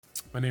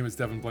My name is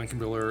Devin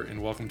Blankenbiller,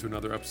 and welcome to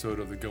another episode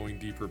of the Going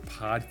Deeper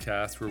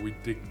podcast, where we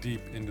dig deep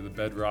into the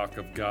bedrock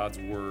of God's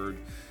Word.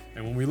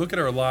 And when we look at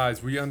our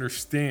lives, we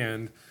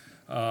understand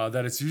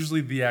that it's usually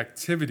the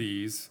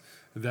activities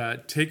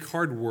that take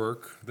hard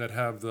work that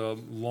have the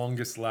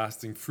longest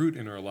lasting fruit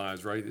in our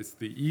lives, right? It's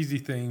the easy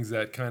things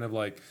that kind of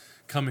like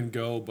come and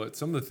go, but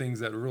some of the things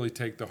that really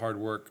take the hard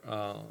work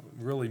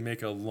really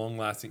make a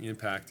long-lasting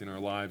impact in our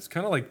lives.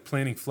 Kind of like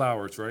planting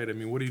flowers, right? I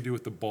mean, what do you do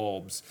with the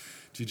bulbs?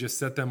 Do you just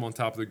set them on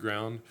top of the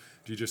ground?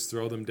 Do you just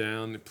throw them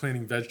down?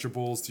 Planting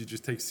vegetables, do you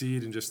just take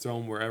seed and just throw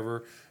them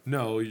wherever?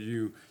 No,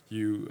 you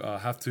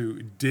have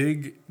to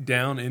dig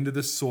down into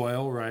the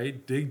soil,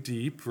 right? Dig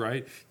deep,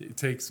 right? It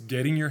takes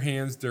getting your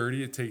hands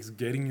dirty. It takes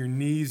getting your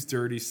knees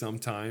dirty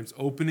sometimes,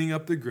 opening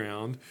up the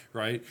ground,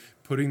 right?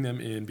 Putting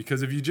them in.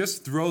 Because if you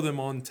just throw them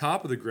on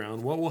top of the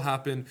ground, what will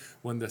happen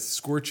when the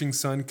scorching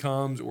sun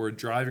comes or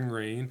driving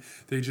rain?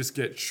 They just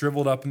get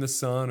shriveled up in the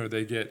sun, or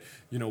they get,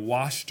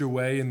 washed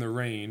away in the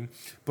rain.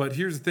 But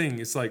here's the thing.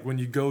 It's like when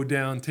you go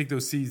down, take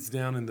those seeds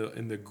down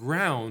in the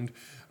ground,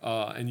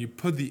 and you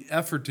put the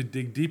effort to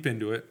dig deep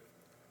into it,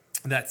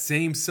 that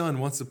same sun,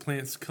 once the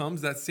plant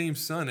comes, that same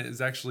sun is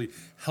actually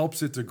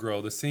helps it to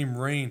grow. The same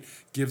rain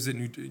gives it,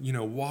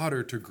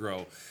 water to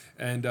grow.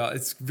 And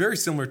it's very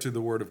similar to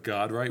the Word of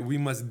God, right? We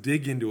must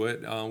dig into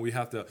it. We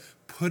have to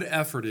put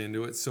effort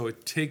into it so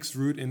it takes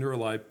root into our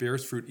life,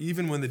 bears fruit.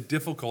 Even when the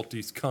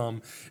difficulties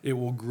come, it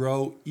will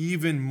grow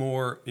even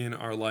more in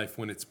our life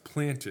when it's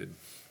planted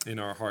in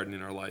our heart and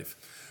in our life.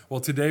 Well,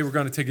 today we're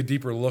going to take a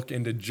deeper look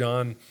into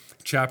John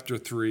chapter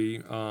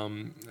 3,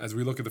 as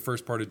we look at the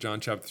first part of John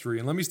chapter 3.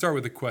 And let me start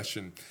with a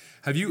question.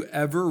 Have you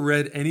ever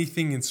read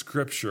anything in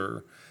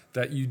Scripture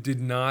that you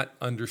did not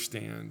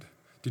understand?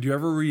 Did you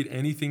ever read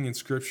anything in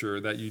Scripture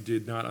that you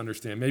did not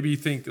understand? Maybe you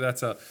think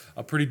that's a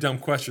pretty dumb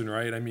question,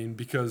 right? I mean,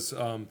 because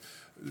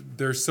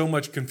there's so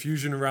much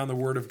confusion around the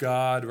Word of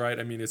God, right?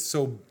 I mean, it's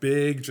so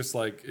big, just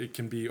like it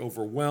can be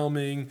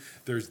overwhelming.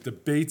 There's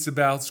debates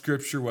about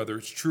Scripture, whether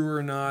it's true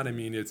or not. I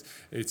mean,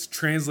 it's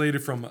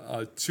translated from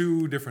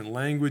 2 different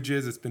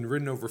languages. It's been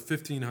written over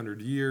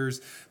 1,500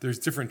 years. There's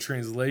different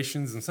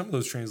translations, and some of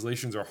those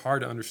translations are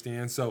hard to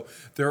understand. So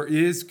there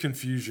is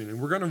confusion.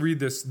 And we're going to read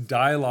this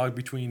dialogue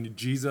between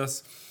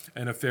Jesus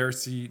and a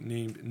Pharisee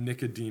named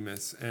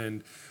Nicodemus.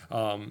 And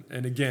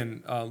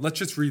again, let's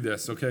just read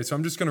this, okay? So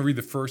I'm just going to read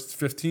the first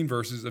 15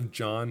 verses of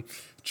John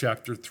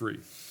chapter 3.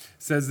 It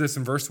says this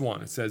in verse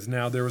 1. It says,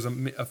 "Now there was a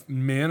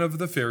man of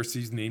the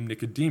Pharisees named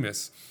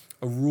Nicodemus,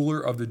 a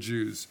ruler of the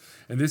Jews.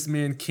 And this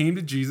man came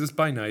to Jesus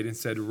by night and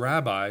said,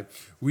 'Rabbi,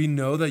 we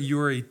know that you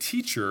are a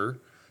teacher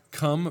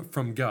come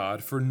from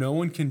God, for no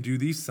one can do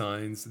these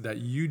signs that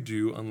you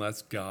do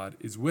unless God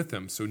is with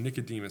him.'" So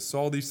Nicodemus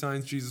saw these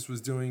signs Jesus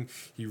was doing.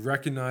 He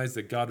recognized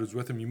that God was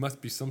with him. You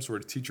must be some sort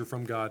of teacher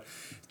from God.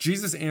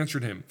 Jesus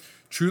answered him,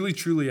 "Truly,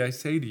 truly, I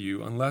say to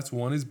you, unless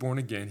one is born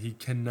again, he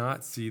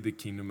cannot see the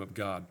kingdom of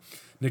God."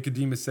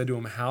 Nicodemus said to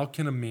him, "How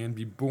can a man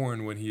be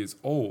born when he is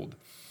old?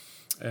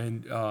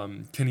 And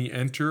can he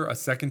enter a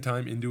second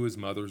time into his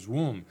mother's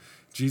womb?"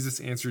 Jesus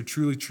answered,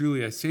 "Truly,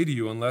 truly, I say to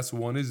you, unless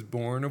one is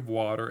born of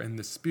water and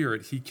the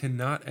Spirit, he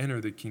cannot enter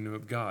the kingdom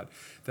of God.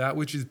 That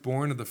which is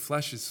born of the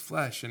flesh is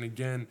flesh, and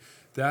again,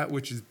 that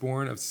which is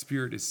born of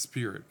spirit is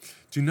spirit.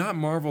 Do not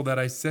marvel that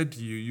I said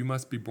to you, you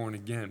must be born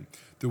again.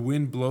 The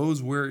wind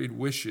blows where it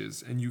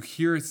wishes, and you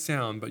hear its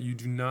sound, but you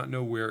do not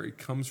know where it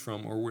comes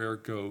from or where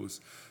it goes.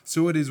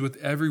 So it is with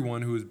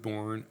everyone who is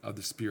born of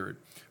the Spirit."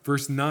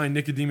 Verse 9,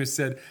 Nicodemus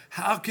said,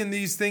 "How can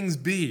these things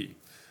be?"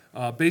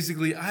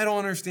 Basically, I don't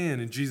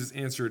understand. And Jesus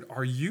answered,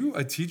 "Are you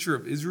a teacher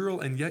of Israel,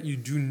 and yet you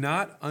do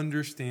not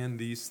understand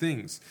these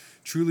things?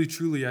 Truly,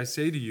 truly, I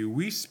say to you,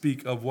 we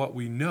speak of what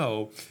we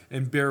know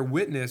and bear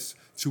witness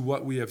to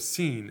what we have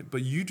seen,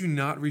 but you do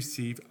not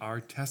receive our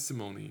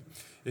testimony.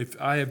 If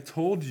I have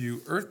told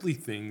you earthly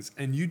things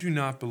and you do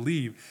not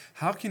believe,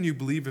 how can you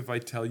believe if I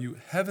tell you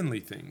heavenly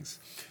things?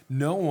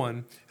 No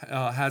one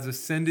has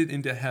ascended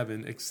into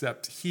heaven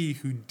except he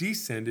who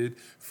descended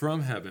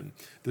from heaven,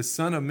 the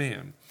Son of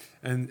Man.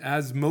 And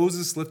as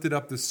Moses lifted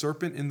up the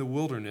serpent in the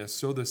wilderness,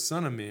 so the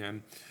Son of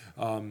Man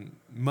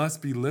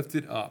must be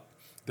lifted up,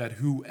 that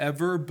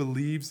whoever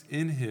believes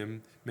in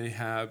him may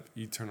have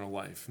eternal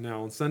life."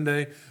 Now, on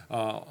Sunday,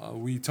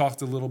 we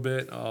talked a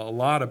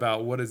lot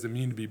about what does it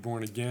mean to be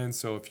born again.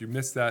 So if you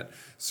missed that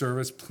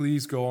service,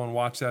 please go and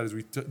watch that as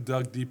we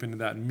dug deep into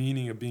that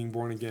meaning of being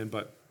born again.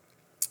 But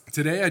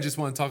today, I just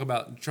want to talk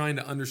about trying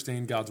to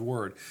understand God's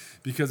word.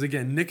 Because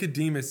again,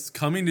 Nicodemus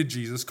coming to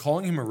Jesus,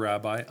 calling him a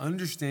rabbi,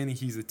 understanding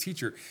he's a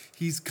teacher,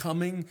 he's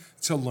coming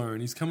to learn.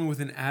 He's coming with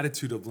an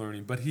attitude of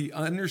learning, but he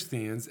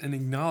understands and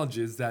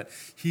acknowledges that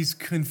he's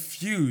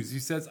confused. He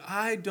says,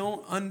 "I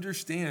don't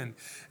understand."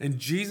 And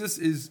Jesus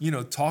is,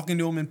 talking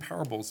to him in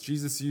parables.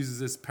 Jesus uses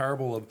this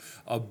parable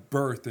of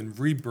birth and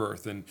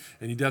rebirth, and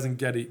he doesn't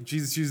get it.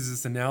 Jesus uses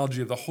this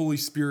analogy of the Holy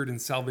Spirit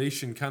and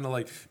salvation, kind of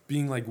like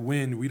being like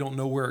wind. We don't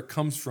know where it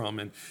comes from.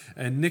 from.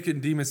 And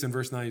Nicodemus in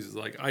verse 9 is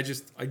like, I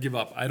give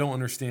up. I don't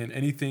understand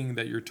anything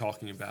that you're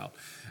talking about.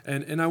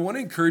 And I want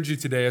to encourage you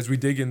today as we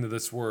dig into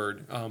this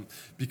word,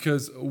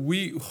 because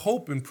we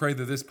hope and pray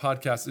that this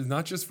podcast is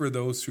not just for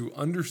those who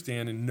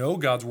understand and know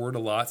God's word a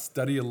lot,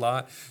 study a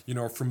lot,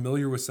 are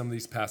familiar with some of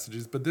these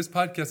passages, but this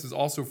podcast is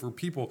also for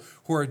people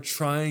who are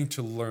trying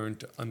to learn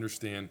to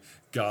understand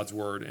God's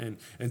word.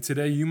 And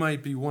today you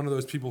might be one of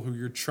those people who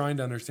you're trying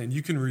to understand.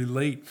 You can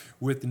relate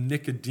with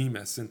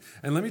Nicodemus. And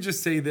let me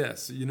just say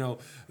this,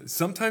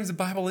 sometimes the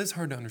Bible is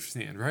hard to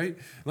understand, right?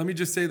 Let me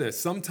just say this.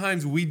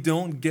 Sometimes we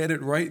don't get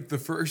it right the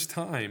first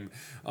time.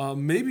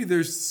 Maybe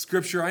there's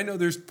scripture. I know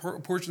there's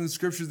portions of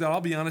scriptures that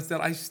I'll be honest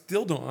that I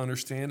still don't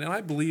understand. And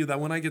I believe that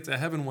when I get to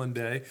heaven one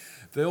day,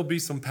 there'll be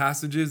some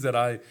passages that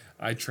I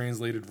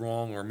translated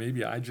wrong, or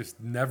maybe I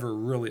just never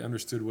really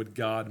understood what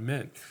God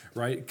meant,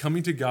 right?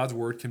 Coming to God's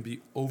word can be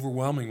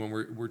overwhelming when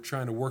we're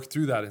trying to work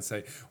through that and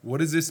say, what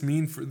does this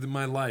mean for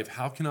my life?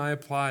 How can I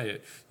apply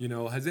it?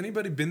 Has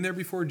anybody been there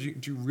before? Do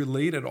you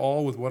relate at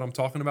all with what I'm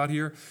talking about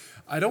here?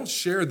 I don't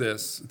share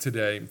this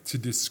today to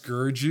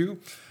discourage you,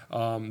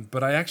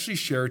 but I actually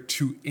share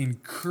to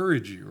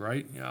encourage you,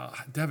 right?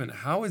 Devin,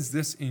 how is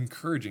this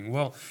encouraging?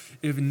 Well,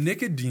 if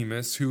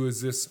Nicodemus, who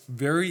is this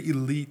very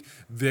elite,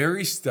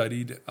 very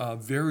studied,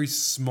 very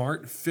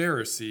smart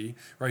Pharisee,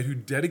 right, who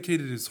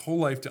dedicated his whole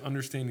life to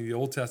understanding the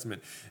Old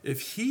Testament,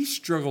 if he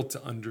struggled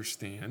to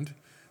understand,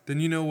 then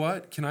you know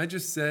what? Can I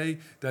just say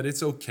that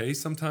it's okay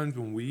sometimes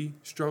when we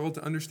struggle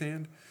to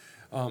understand?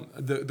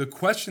 The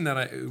question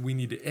that we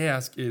need to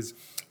ask is,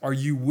 are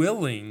you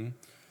willing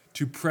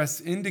to press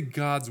into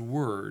God's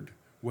word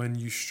when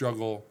you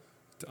struggle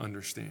to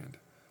understand?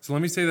 So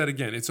let me say that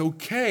again. It's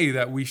okay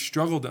that we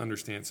struggle to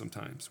understand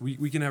sometimes.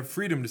 We can have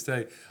freedom to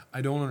say,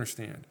 I don't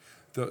understand.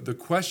 The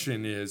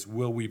question is,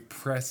 will we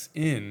press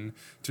in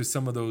to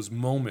some of those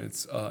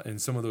moments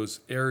and some of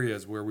those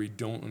areas where we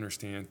don't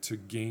understand to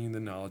gain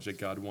the knowledge that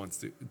God wants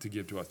to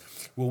give to us?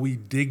 Will we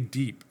dig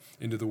deep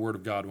into the Word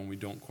of God when we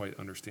don't quite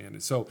understand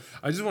it? So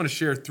I just want to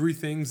share 3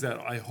 things that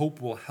I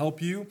hope will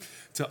help you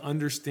to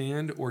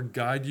understand or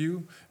guide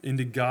you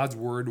into God's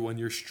Word when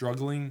you're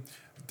struggling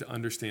to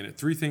understand it.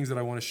 3 things that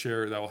I want to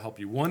share that will help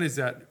you. One is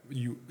that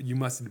you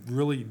must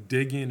really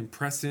dig in and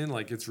press in,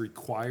 like it's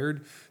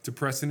required to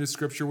press into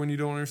Scripture when you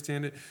don't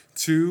understand it.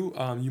 2,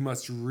 you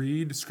must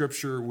read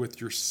Scripture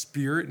with your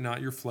spirit,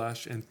 not your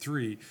flesh. And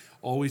 3,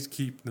 always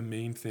keep the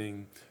main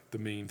thing the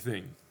main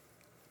thing.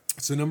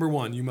 So number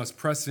 1, you must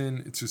press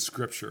into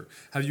Scripture.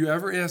 Have you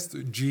ever asked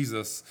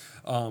Jesus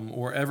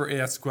or ever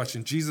asked the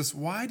question, Jesus,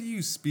 why do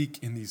you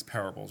speak in these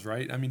parables,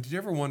 right? I mean, did you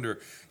ever wonder,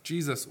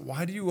 Jesus,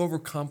 why do you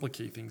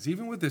overcomplicate things?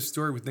 Even with this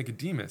story with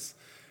Nicodemus,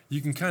 you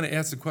can kind of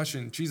ask the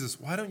question, Jesus,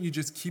 why don't you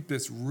just keep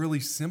this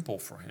really simple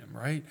for him,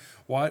 right?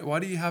 Why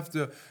do you have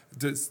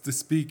to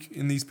speak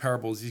in these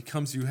parables? He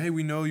comes to you, hey,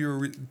 we know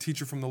you're a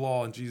teacher from the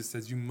law, and Jesus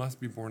says, you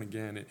must be born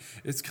again.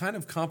 It's kind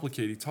of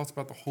complicated. He talks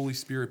about the Holy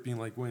Spirit being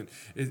like wind.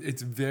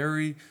 It's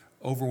very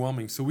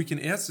overwhelming. So we can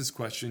ask this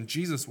question,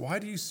 Jesus, why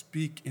do you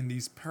speak in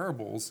these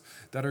parables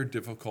that are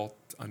difficult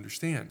to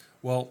understand?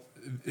 Well,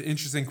 the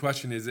interesting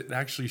question is it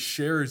actually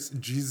shares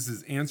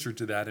Jesus' answer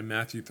to that in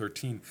Matthew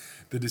 13.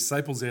 The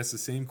disciples asked the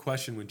same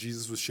question when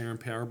Jesus was sharing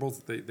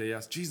parables. They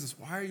asked, Jesus,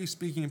 why are you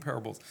speaking in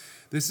parables?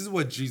 This is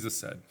what Jesus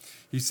said.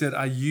 He said,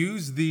 I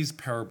use these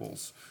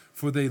parables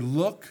for they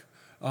look,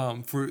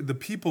 for the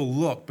people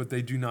look, but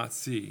they do not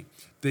see.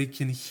 They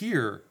can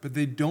hear, but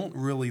they don't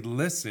really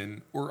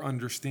listen or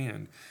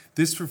understand.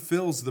 This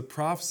fulfills the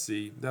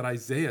prophecy that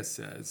Isaiah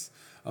says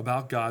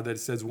about God, that it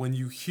says, when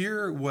you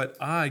hear what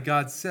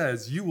God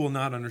says, you will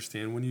not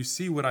understand. When you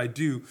see what I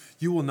do,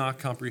 you will not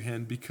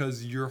comprehend,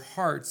 because your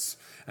hearts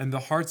and the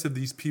hearts of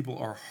these people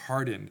are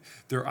hardened.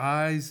 Their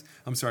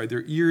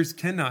ears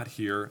cannot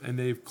hear, and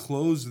they've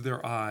closed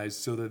their eyes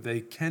so that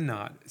they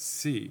cannot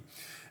see.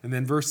 And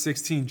then verse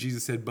 16,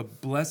 Jesus said, but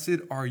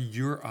blessed are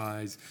your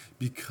eyes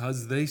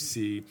because they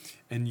see,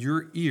 and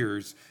your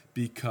ears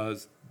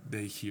because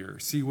they hear.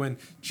 See, when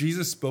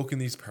Jesus spoke in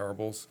these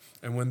parables,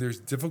 and when there's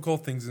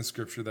difficult things in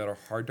Scripture that are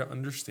hard to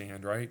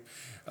understand, right,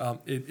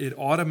 it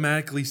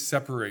automatically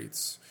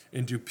separates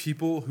into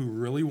people who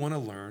really want to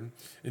learn,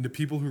 into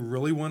people who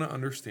really want to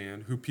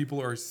understand, who people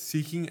are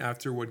seeking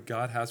after what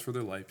God has for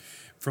their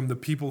life, from the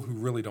people who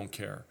really don't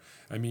care.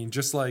 I mean,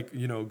 just like,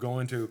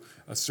 going to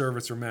a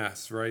service or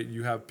mass, right?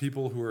 You have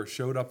people who are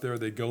showed up there,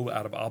 they go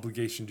out of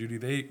obligation duty.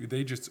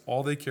 They just,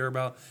 all they care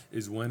about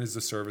is when is the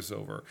service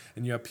over.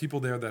 And you have people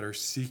there that are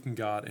seeking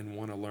God and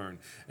want to learn.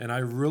 And I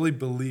really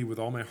believe with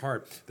all my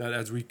heart that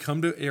as we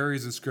come to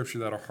areas of Scripture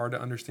that are hard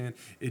to understand,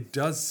 it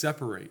does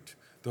separate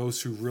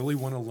those who really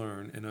want to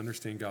learn and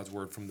understand God's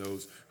word from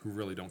those who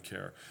really don't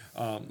care.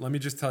 Let me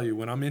just tell you,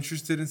 when I'm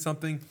interested in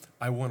something,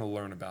 I want to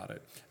learn about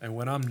it. And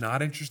when I'm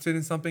not interested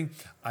in something,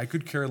 I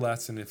could care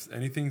less. And if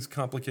anything's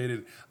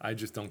complicated, I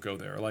just don't go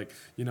there. Like,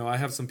 I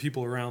have some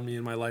people around me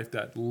in my life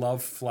that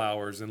love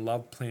flowers and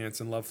love plants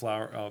and love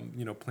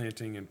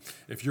planting. And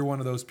if you're one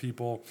of those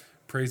people,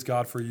 praise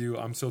God for you.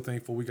 I'm so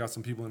thankful we got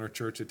some people in our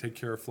church that take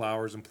care of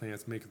flowers and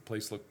plants, make the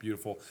place look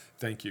beautiful.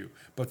 Thank you.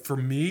 But for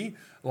me,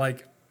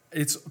 like,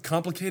 it's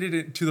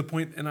complicated to the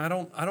point, and I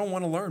don't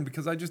want to learn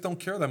because I just don't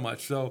care that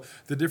much. So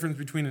the difference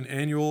between an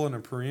annual and a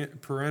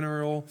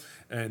perennial,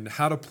 and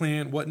how to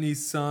plant, what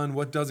needs sun,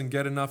 what doesn't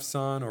get enough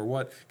sun, or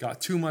what got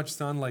too much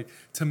sun, like,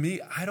 to me,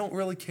 I don't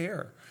really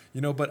care.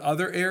 But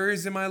other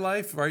areas in my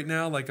life right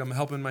now, like I'm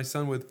helping my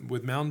son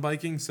with mountain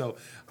biking. So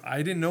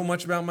I didn't know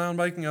much about mountain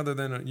biking other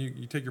than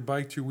you take your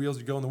bike, 2 wheels,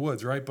 you go in the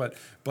woods, right?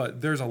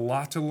 But there's a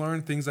lot to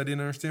learn, things I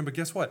didn't understand. But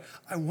guess what?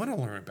 I want to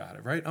learn about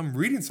it, right? I'm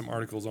reading some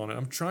articles on it.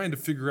 I'm trying to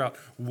figure out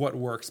what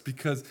works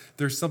because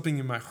there's something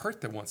in my heart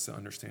that wants to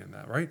understand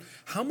that, right?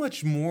 How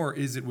much more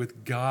is it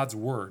with God's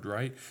word,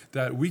 right?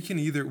 That we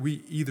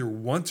either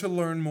want to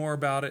learn more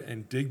about it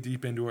and dig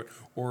deep into it,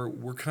 or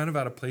we're kind of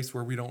at a place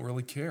where we don't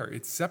really care.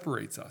 It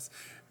separates us.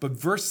 But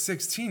verse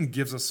 16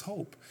 gives us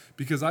hope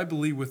because I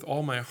believe with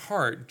all my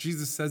heart,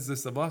 Jesus says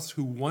this of us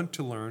who want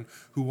to learn,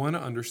 who want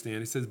to understand.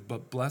 He says,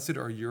 but blessed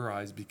are your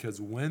eyes because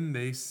because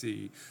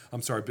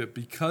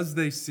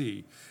they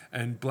see,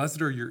 and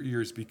blessed are your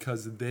ears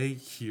because they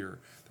hear.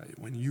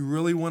 When you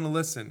really want to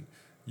listen,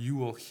 you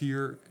will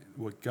hear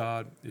what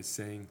God is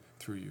saying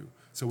through you.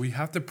 So we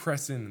have to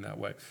press in that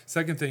way.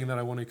 Second thing that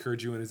I want to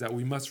encourage you in is that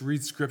we must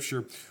read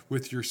Scripture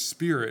with your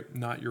spirit,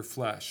 not your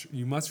flesh.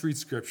 You must read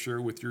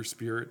Scripture with your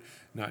spirit,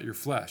 not your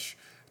flesh.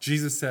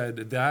 Jesus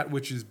said, that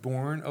which is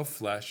born of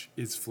flesh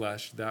is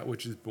flesh. That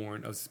which is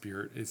born of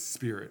spirit is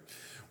spirit.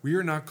 We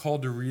are not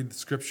called to read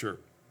Scripture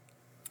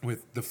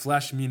with the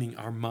flesh, meaning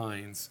our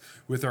minds,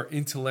 with our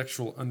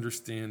intellectual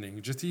understanding,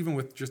 even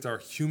with just our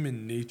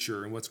human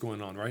nature and what's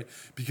going on, right?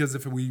 Because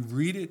if we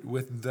read it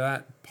with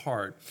that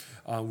part,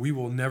 we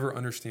will never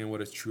understand what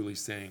it's truly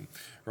saying,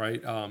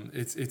 right?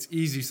 It's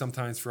easy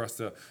sometimes for us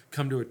to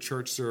come to a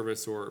church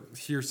service or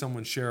hear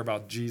someone share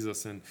about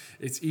Jesus, and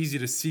it's easy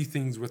to see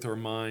things with our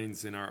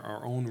minds and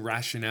our own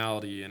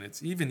rationality, and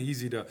it's even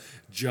easy to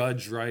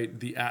judge, right,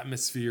 the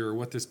atmosphere or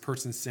what this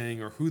person's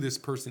saying or who this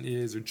person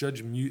is, or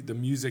judge the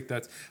music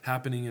that's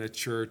happening in a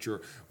church, or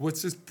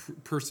what's this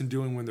person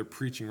doing when they're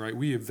preaching, right?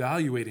 We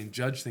evaluate and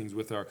judge things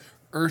with our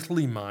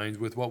earthly minds,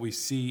 with what we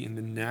see in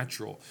the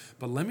natural.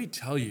 But let me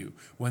tell you,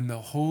 when the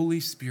Holy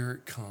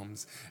Spirit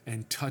comes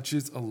and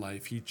touches a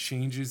life, he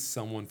changes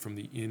someone from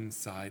the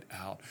inside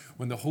out.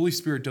 When the Holy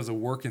Spirit does a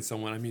work in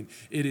someone,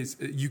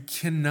 you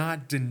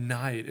cannot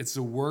deny it. It's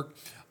a work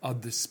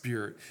of the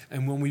Spirit.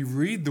 And when we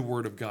read the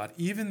Word of God,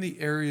 even the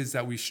areas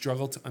that we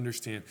struggle to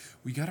understand,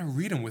 we got to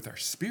read them with our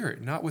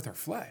spirit, not with our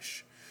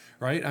flesh.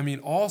 Right?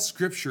 All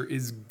Scripture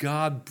is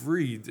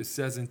God-breathed, it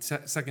says in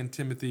 2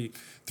 Timothy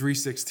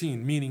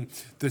 3:16, meaning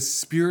the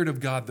Spirit of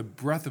God, the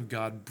breath of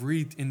God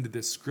breathed into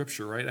this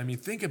Scripture, right?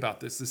 Think about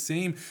this. The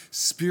same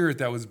Spirit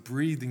that was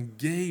breathed and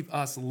gave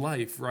us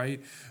life,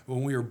 right,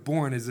 when we were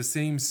born is the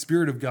same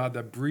Spirit of God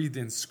that breathed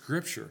in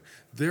Scripture.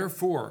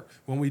 Therefore,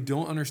 when we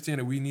don't understand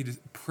it, we need to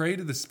pray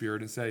to the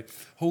Spirit and say,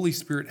 Holy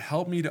Spirit,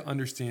 help me to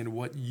understand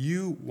what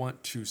you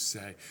want to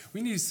say.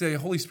 We need to say,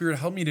 Holy Spirit,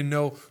 help me to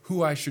know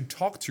who I should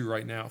talk to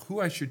right now, who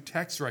I should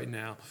text right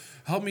now.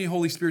 Help me,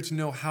 Holy Spirit, to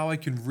know how I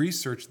can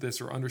research this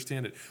or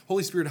understand it.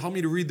 Holy Spirit, help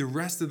me to read the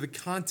rest of the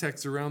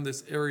context around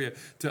this area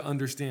to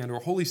understand. Or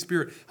Holy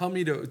Spirit, help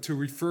me to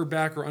refer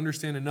back or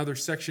understand another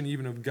section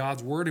even of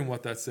God's Word and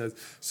what that says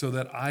so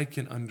that I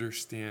can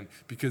understand.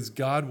 Because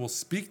God will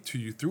speak to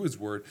you through His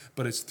Word,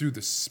 but it's through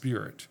the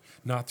Spirit,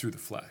 not through the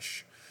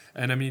flesh.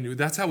 And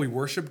that's how we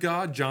worship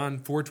God. John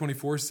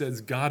 4:24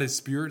 says God is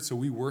spirit, so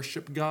we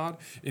worship God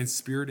in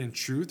spirit and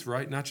truth,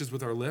 right? Not just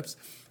with our lips.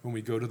 When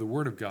we go to the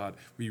Word of God,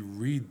 we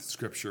read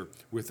Scripture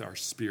with our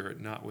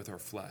spirit, not with our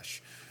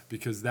flesh.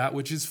 Because that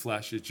which is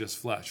flesh is just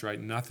flesh,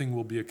 right? Nothing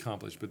will be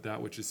accomplished, but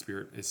that which is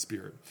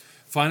spirit.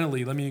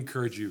 Finally, let me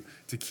encourage you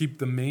to keep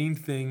the main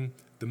thing,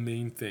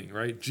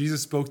 right?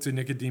 Jesus spoke to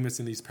Nicodemus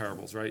in these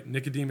parables, right?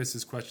 Nicodemus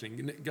is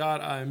questioning,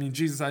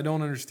 Jesus, I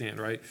don't understand,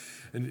 right?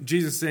 And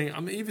Jesus saying,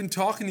 I'm even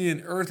talking to you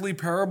in earthly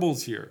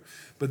parables here.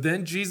 But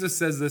then Jesus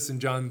says this in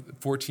John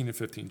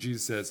 14:15.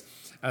 Jesus says,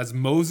 as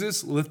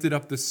Moses lifted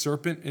up the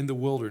serpent in the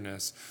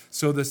wilderness,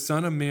 so the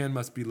Son of Man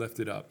must be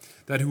lifted up,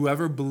 that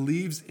whoever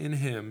believes in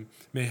him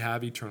may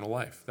have eternal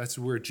life. That's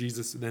where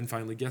Jesus then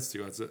finally gets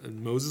to. As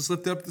Moses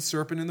lifted up the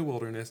serpent in the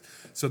wilderness,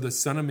 so the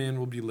Son of Man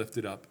will be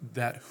lifted up,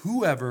 that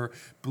whoever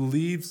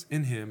believes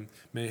in him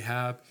may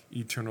have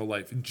eternal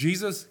life.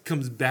 Jesus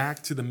comes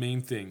back to the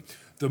main thing,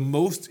 the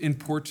most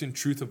important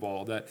truth of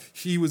all, that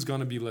he was going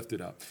to be lifted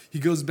up. He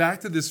goes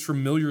back to this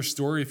familiar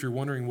story. If you're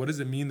wondering, what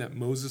does it mean that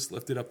Moses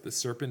lifted up the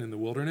serpent in the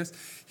wilderness?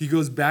 He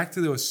goes back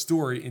to the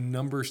story in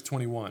Numbers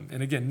 21.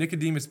 And again,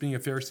 Nicodemus being a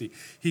Pharisee,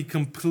 he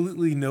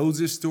completely knows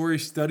this story,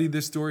 studied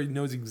this story,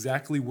 knows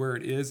exactly where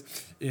it is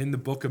in the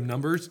book of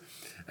Numbers.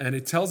 And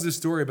it tells this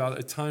story about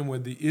a time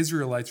when the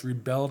Israelites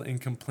rebelled and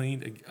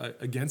complained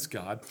against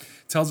God.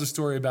 It tells a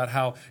story about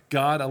how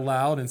God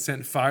allowed and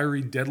sent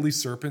fiery, deadly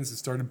serpents that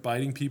started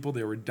biting people.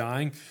 They were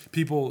dying.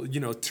 People,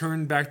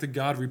 turned back to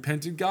God,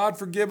 repented. God,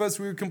 forgive us.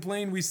 We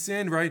complained. We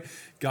sinned, right?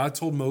 God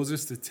told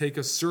Moses to take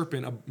a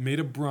serpent made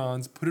of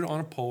bronze, put it on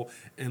a pole,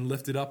 and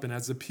lift it up. And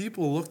as the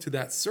people looked to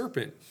that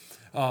serpent,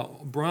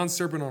 bronze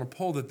serpent on a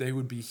pole, that they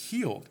would be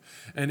healed.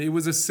 And it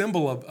was a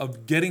symbol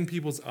of getting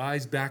people's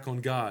eyes back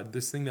on God.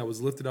 This thing that was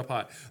lifted up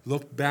high,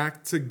 looked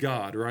back to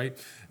God, right?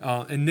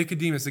 And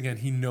Nicodemus, again,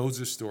 he knows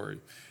the story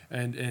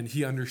and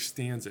he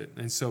understands it.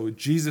 And so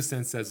Jesus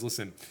then says,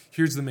 listen,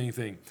 here's the main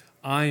thing.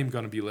 I am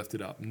going to be lifted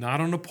up,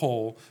 not on a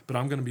pole, but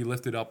I'm going to be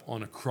lifted up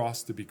on a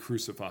cross to be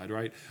crucified,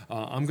 right?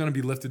 I'm going to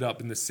be lifted up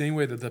in the same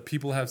way that the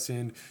people have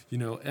sinned.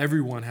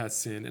 Everyone has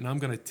sinned, and I'm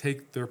going to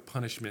take their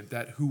punishment,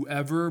 that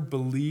whoever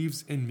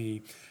believes in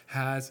me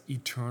has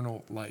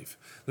eternal life.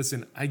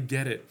 Listen, I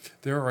get it.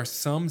 There are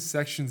some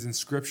sections in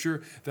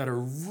Scripture that are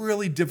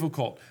really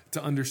difficult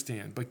to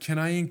understand, but can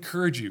I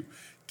encourage you,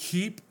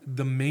 keep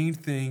the main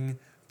thing,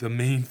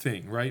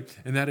 right?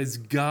 And that is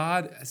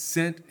God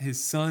sent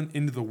his son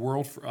into the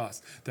world for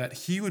us, that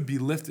he would be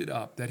lifted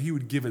up, that he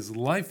would give his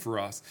life for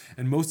us,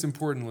 and most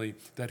importantly,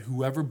 that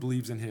whoever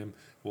believes in him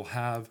will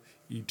have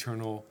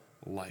eternal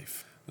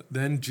life.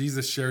 Then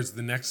Jesus shares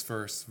the next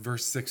verse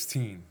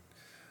 16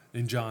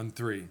 in John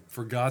 3.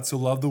 For God so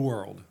loved the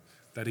world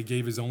that he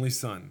gave his only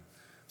son,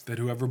 that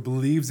whoever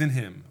believes in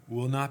him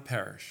will not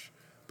perish,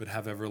 but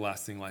have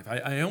everlasting life.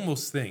 I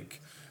almost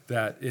think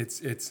that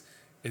it's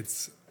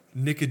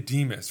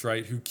Nicodemus,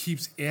 right, who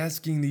keeps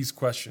asking these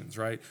questions,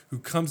 right, who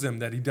comes to him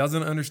that he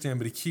doesn't understand,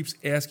 but he keeps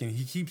asking,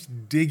 he keeps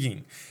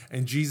digging,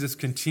 and Jesus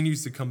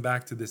continues to come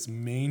back to this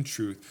main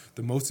truth,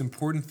 the most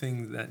important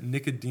thing that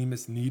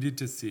Nicodemus needed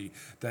to see,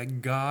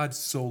 that God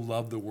so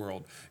loved the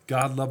world.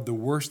 God loved the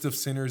worst of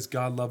sinners.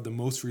 God loved the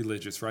most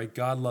religious, right?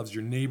 God loves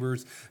your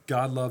neighbors.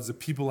 God loves the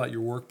people at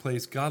your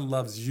workplace. God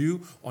loves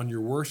you on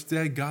your worst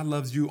day. God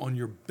loves you on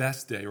your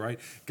best day, right?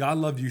 God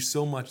loved you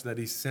so much that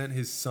he sent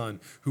his son,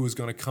 who was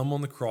going to come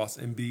on the cross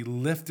and be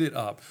lifted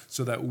up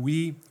so that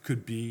we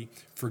could be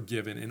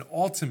forgiven, and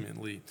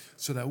ultimately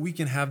so that we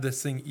can have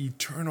this thing,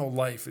 eternal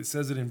life. It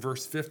says it in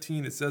verse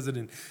 15, it says it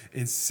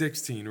in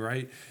 16,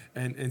 right?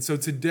 And so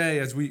today,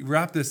 as we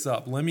wrap this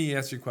up, let me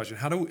ask you a question.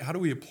 How do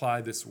we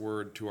apply this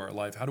word to our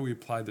life? How do we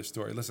apply this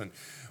story? Listen,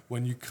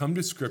 when you come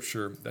to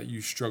Scripture that you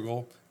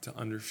struggle to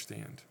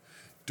understand,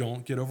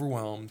 don't get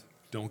overwhelmed.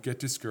 Don't get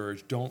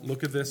discouraged. Don't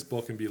look at this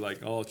book and be like,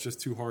 oh, it's just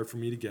too hard for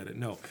me to get it.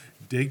 No,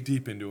 dig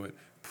deep into it.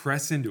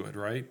 Press into it,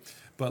 right?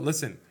 But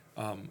listen,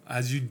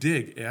 as you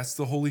dig, ask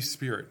the Holy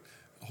Spirit,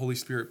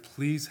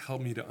 please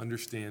help me to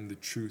understand the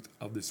truth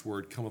of this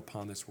word, come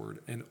upon this word,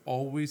 and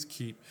always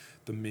keep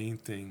the main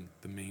thing.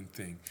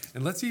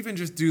 And let's even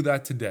just do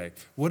that today.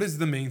 What is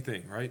the main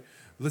thing, right?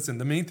 Listen,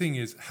 the main thing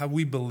is, have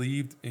we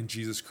believed in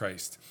Jesus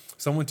Christ?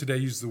 Someone today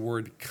used the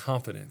word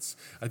confidence.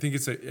 I think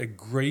it's a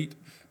great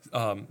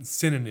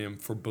synonym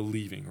for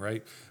believing,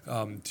 right?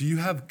 Do you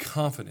have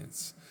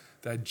confidence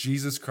that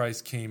Jesus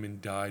Christ came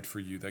and died for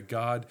you, that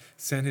God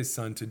sent his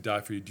son to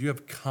die for you? Do you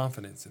have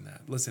confidence in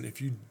that? Listen,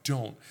 if you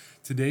don't,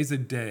 today's a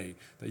day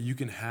that you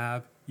can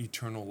have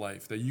eternal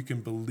life, that you can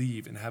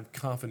believe and have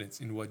confidence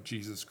in what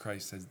Jesus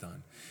Christ has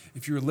done.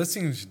 If you're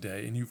listening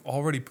today and you've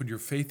already put your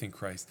faith in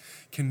Christ,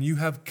 can you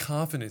have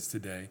confidence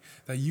today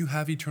that you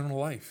have eternal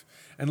life?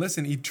 And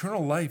listen,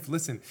 eternal life,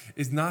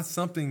 is not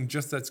something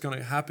just that's going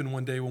to happen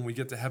one day when we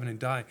get to heaven and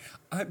die.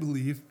 I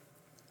believe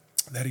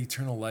that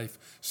eternal life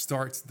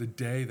starts the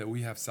day that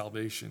we have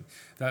salvation.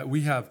 That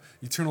we have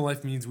eternal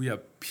life means we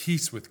have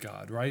peace with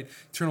God, right?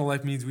 Eternal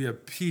life means we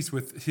have peace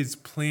with his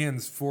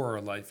plans for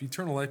our life.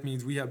 Eternal life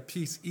means we have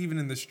peace even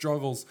in the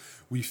struggles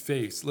we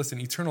face.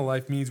 Listen, eternal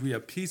life means we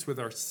have peace with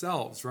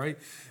ourselves, right?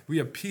 We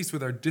have peace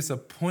with our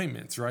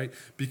disappointments, right?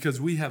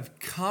 Because we have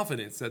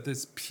confidence that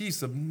this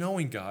peace of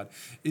knowing God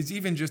is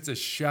even just a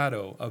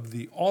shadow of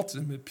the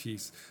ultimate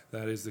peace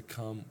that is to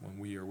come when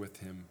we are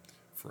with him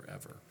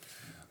forever.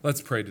 Let's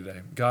pray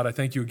today. God, I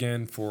thank you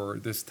again for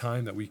this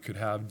time that we could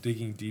have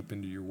digging deep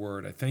into your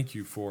word. I thank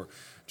you for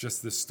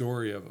just this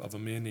story of a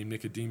man named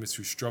Nicodemus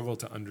who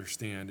struggled to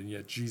understand, and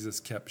yet Jesus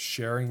kept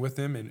sharing with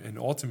him and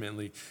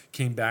ultimately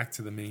came back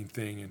to the main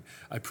thing. And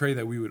I pray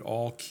that we would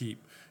all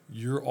keep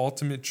your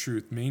ultimate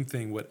truth, main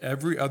thing, what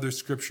every other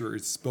scripture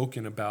is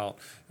spoken about,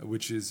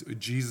 which is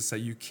Jesus, that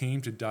you came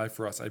to die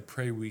for us. I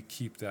pray we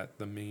keep that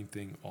the main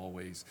thing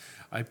always.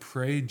 I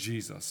pray,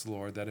 Jesus,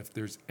 Lord, that if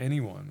there's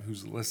anyone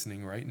who's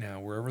listening right now,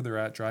 wherever they're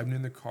at, driving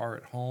in the car,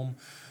 at home,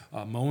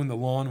 mowing the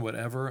lawn,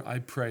 whatever, I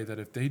pray that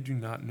if they do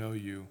not know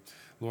you,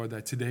 Lord,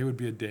 that today would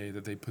be a day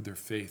that they put their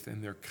faith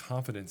and their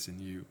confidence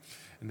in you,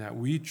 and that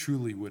we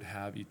truly would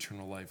have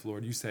eternal life.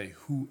 Lord, you say,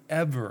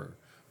 whoever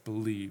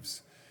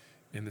believes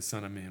in the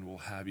Son of Man will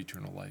have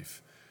eternal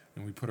life.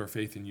 And we put our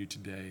faith in you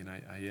today, and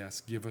I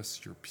ask, give us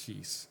your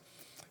peace.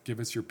 Give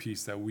us your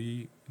peace that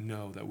we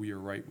know that we are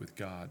right with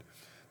God,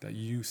 that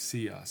you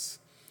see us,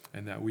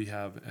 and that we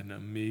have an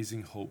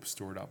amazing hope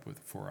stored up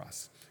for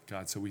us.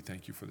 God, so we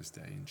thank you for this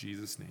day. In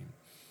Jesus' name,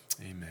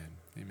 Amen.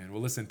 Amen.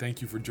 Well, listen,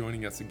 thank you for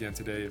joining us again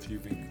today. If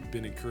you've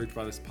been encouraged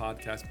by this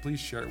podcast, please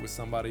share it with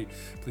somebody.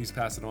 Please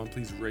pass it on.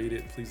 Please rate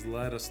it. Please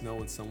let us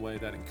know in some way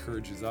that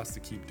encourages us to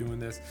keep doing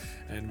this.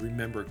 And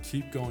remember,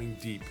 keep going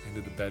deep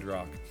into the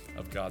bedrock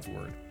of God's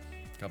Word.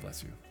 God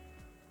bless you.